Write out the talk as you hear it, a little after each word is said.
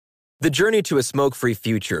The journey to a smoke-free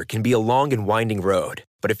future can be a long and winding road,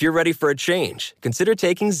 but if you're ready for a change, consider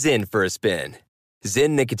taking Zyn for a spin. Zyn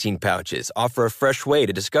nicotine pouches offer a fresh way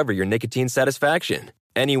to discover your nicotine satisfaction.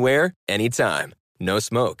 Anywhere, anytime. No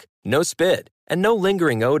smoke, no spit, and no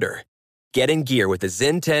lingering odor. Get in gear with the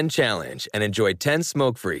Zyn 10 Challenge and enjoy 10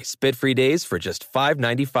 smoke-free, spit-free days for just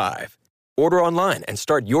 $5.95. Order online and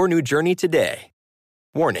start your new journey today.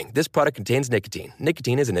 Warning, this product contains nicotine.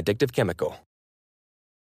 Nicotine is an addictive chemical.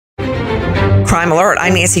 Crime Alert,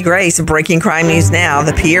 I'm Nancy Grace. Breaking crime news now.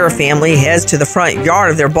 The Pierre family heads to the front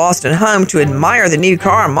yard of their Boston home to admire the new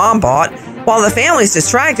car Mom bought. While the family's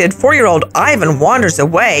distracted, 4-year-old Ivan wanders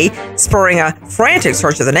away, spurring a frantic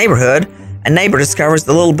search of the neighborhood. A neighbor discovers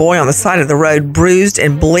the little boy on the side of the road, bruised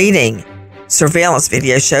and bleeding. Surveillance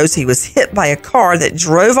video shows he was hit by a car that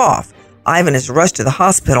drove off. Ivan is rushed to the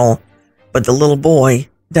hospital, but the little boy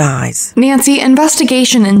dies. Nancy,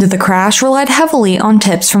 investigation into the crash relied heavily on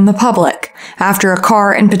tips from the public. After a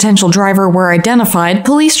car and potential driver were identified,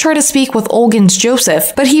 police try to speak with Olgins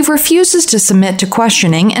Joseph, but he refuses to submit to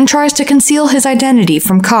questioning and tries to conceal his identity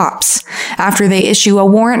from cops. After they issue a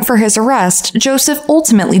warrant for his arrest, Joseph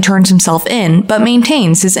ultimately turns himself in, but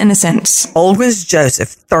maintains his innocence. Olgins Joseph,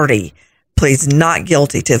 30, pleads not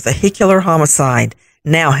guilty to vehicular homicide,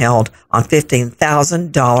 now held on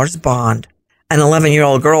 $15,000 bond. An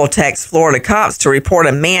 11-year-old girl texts Florida cops to report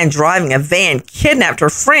a man driving a van kidnapped her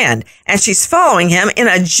friend, and she's following him in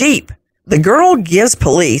a Jeep. The girl gives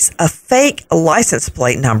police a fake license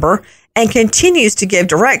plate number and continues to give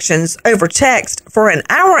directions over text for an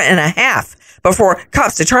hour and a half before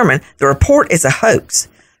cops determine the report is a hoax.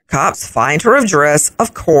 Cops find her address,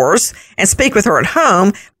 of course, and speak with her at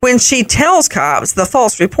home when she tells cops the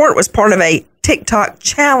false report was part of a TikTok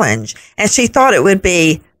challenge, and she thought it would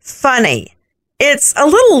be funny. It's a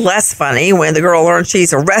little less funny when the girl learns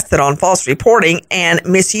she's arrested on false reporting and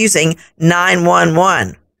misusing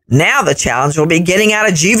 911. Now the challenge will be getting out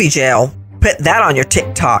of juvie jail. Put that on your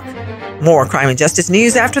TikTok. More crime and justice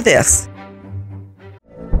news after this.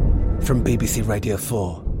 From BBC Radio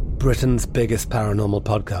 4, Britain's biggest paranormal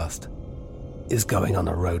podcast is going on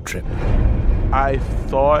a road trip. I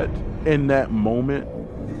thought in that moment,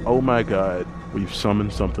 oh my God, we've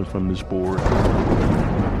summoned something from this board.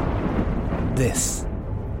 This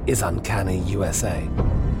is Uncanny USA.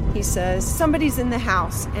 He says, somebody's in the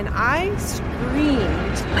house, and I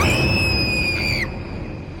screamed.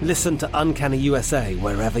 Listen to Uncanny USA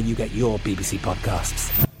wherever you get your BBC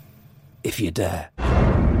podcasts, if you dare.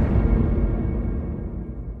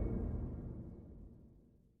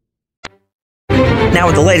 Now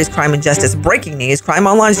with the latest crime and justice breaking news, Crime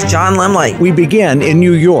Online's John Lemley. We begin in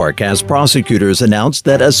New York as prosecutors announced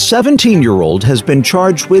that a 17-year-old has been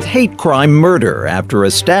charged with hate crime murder after a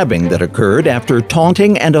stabbing that occurred after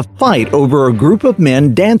taunting and a fight over a group of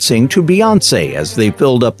men dancing to Beyoncé as they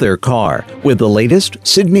filled up their car. With the latest,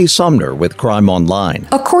 Sydney Sumner with Crime Online.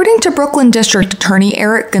 According to Brooklyn District Attorney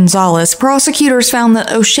Eric Gonzalez, prosecutors found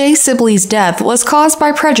that O'Shea Sibley's death was caused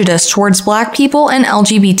by prejudice towards Black people and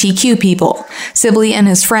LGBTQ people. Sibley and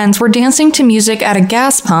his friends were dancing to music at a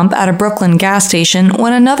gas pump at a Brooklyn gas station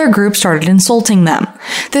when another group started insulting them.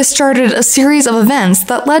 This started a series of events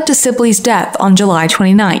that led to Sibley's death on July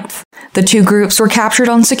 29th. The two groups were captured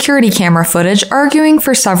on security camera footage, arguing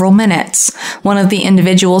for several minutes. One of the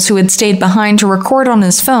individuals who had stayed behind to record on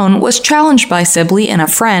his phone was challenged by Sibley and a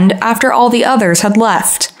friend after all the others had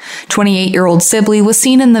left. 28-year-old Sibley was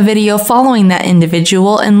seen in the video following that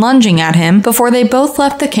individual and lunging at him before they both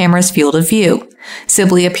left the camera's field of view.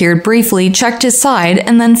 Sibley appeared briefly, checked his side,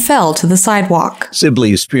 and then fell to the sidewalk.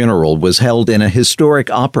 Sibley's funeral was held in a historic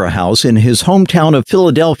opera house in his hometown of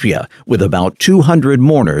Philadelphia, with about 200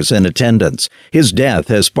 mourners in attendance. His death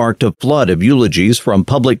has sparked a flood of eulogies from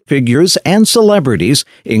public figures and celebrities,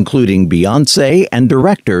 including Beyoncé and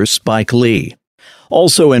director Spike Lee.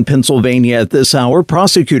 Also in Pennsylvania at this hour,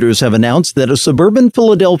 prosecutors have announced that a suburban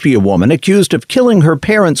Philadelphia woman accused of killing her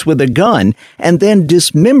parents with a gun and then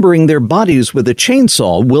dismembering their bodies with a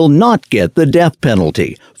chainsaw will not get the death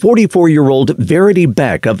penalty. 44-year-old Verity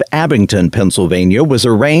Beck of Abington, Pennsylvania, was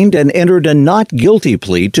arraigned and entered a not guilty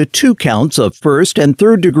plea to 2 counts of first and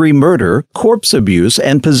third-degree murder, corpse abuse,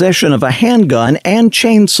 and possession of a handgun and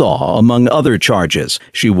chainsaw, among other charges.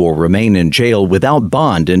 She will remain in jail without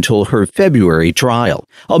bond until her February trial. trial.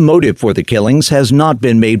 A motive for the killings has not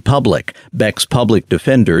been made public. Beck's public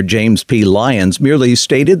defender, James P. Lyons, merely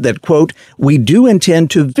stated that, quote, "We do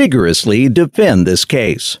intend to vigorously defend this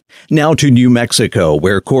case." Now to New Mexico,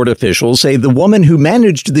 where court officials say the woman who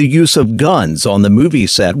managed the use of guns on the movie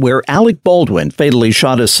set where Alec Baldwin fatally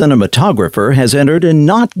shot a cinematographer has entered a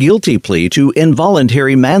not guilty plea to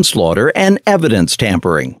involuntary manslaughter and evidence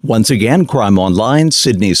tampering. Once again, Crime Online,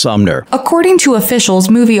 Sydney Sumner. According to officials,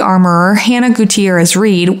 movie armorer Hannah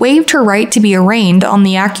Gutierrez-Reed waived her right to be arraigned on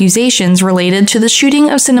the accusations related to the shooting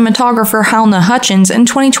of cinematographer Halna Hutchins in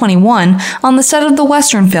 2021 on the set of the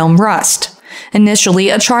Western film Rust. Initially,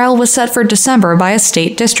 a trial was set for December by a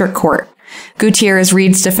state district court.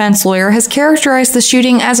 Gutierrez-Reed's defense lawyer has characterized the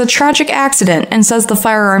shooting as a tragic accident and says the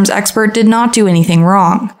firearms expert did not do anything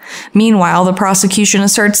wrong. Meanwhile, the prosecution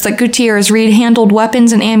asserts that Gutierrez-Reed handled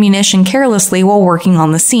weapons and ammunition carelessly while working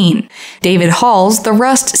on the scene. David Halls, the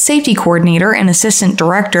Rust safety coordinator and assistant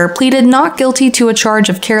director, pleaded not guilty to a charge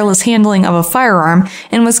of careless handling of a firearm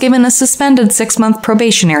and was given a suspended 6-month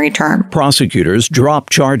probationary term. Prosecutors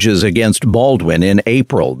dropped charges against Baldwin in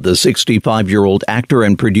April. The 65-year-old actor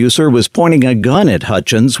and producer was pointing a gun at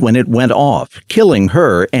Hutchins when it went off, killing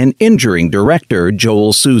her and injuring director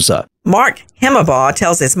Joel Souza. Mark Himabaugh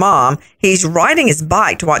tells his mom he's riding his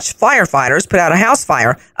bike to watch firefighters put out a house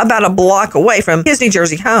fire about a block away from his New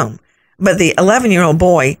Jersey home. But the 11-year-old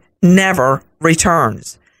boy never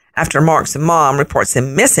returns. After Mark's mom reports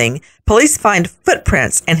him missing, police find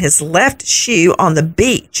footprints and his left shoe on the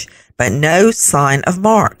beach, but no sign of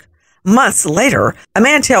Mark. Months later, a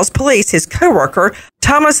man tells police his coworker,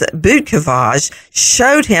 Thomas Budkovage,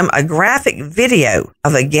 showed him a graphic video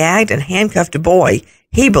of a gagged and handcuffed boy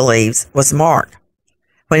he believes was Mark.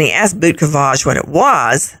 When he asked Budkovage what it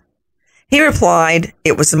was, he replied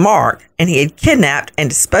it was Mark and he had kidnapped and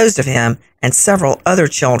disposed of him and several other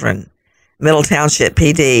children. Middle Township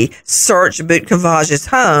PD searched Budkovage's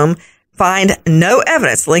home, find no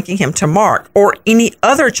evidence linking him to Mark or any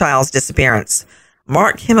other child's disappearance.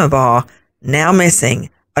 Mark Himabaugh, now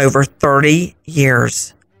missing over 30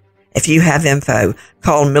 years. If you have info,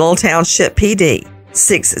 call Middle Township PD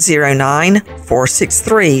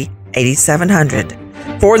 609-463-8700.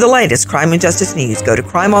 For the latest crime and justice news, go to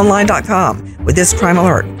crimeonline.com. With this crime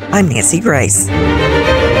alert, I'm Nancy Grace.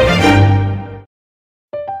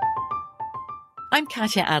 I'm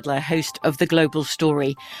Katya Adler, host of The Global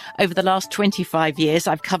Story. Over the last 25 years,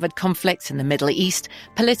 I've covered conflicts in the Middle East,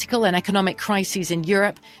 political and economic crises in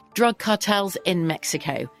Europe, drug cartels in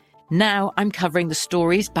Mexico. Now I'm covering the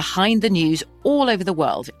stories behind the news all over the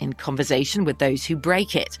world in conversation with those who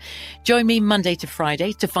break it. Join me Monday to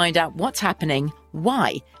Friday to find out what's happening,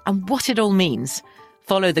 why, and what it all means.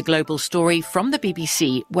 Follow The Global Story from the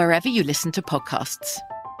BBC wherever you listen to podcasts.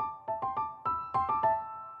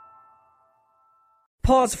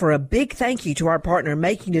 Pause for a big thank you to our partner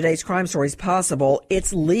making today's crime stories possible.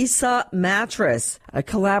 It's Leesa Mattress, a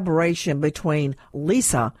collaboration between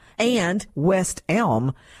Leesa and West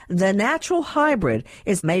Elm. The natural hybrid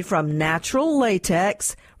is made from natural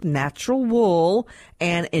latex, natural wool,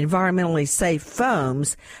 and environmentally safe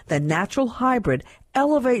foams. The natural hybrid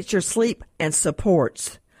elevates your sleep and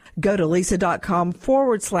supports. Go to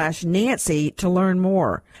Leesa.com/Nancy to learn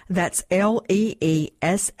more. That's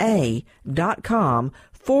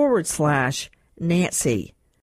LEESA.com/Nancy.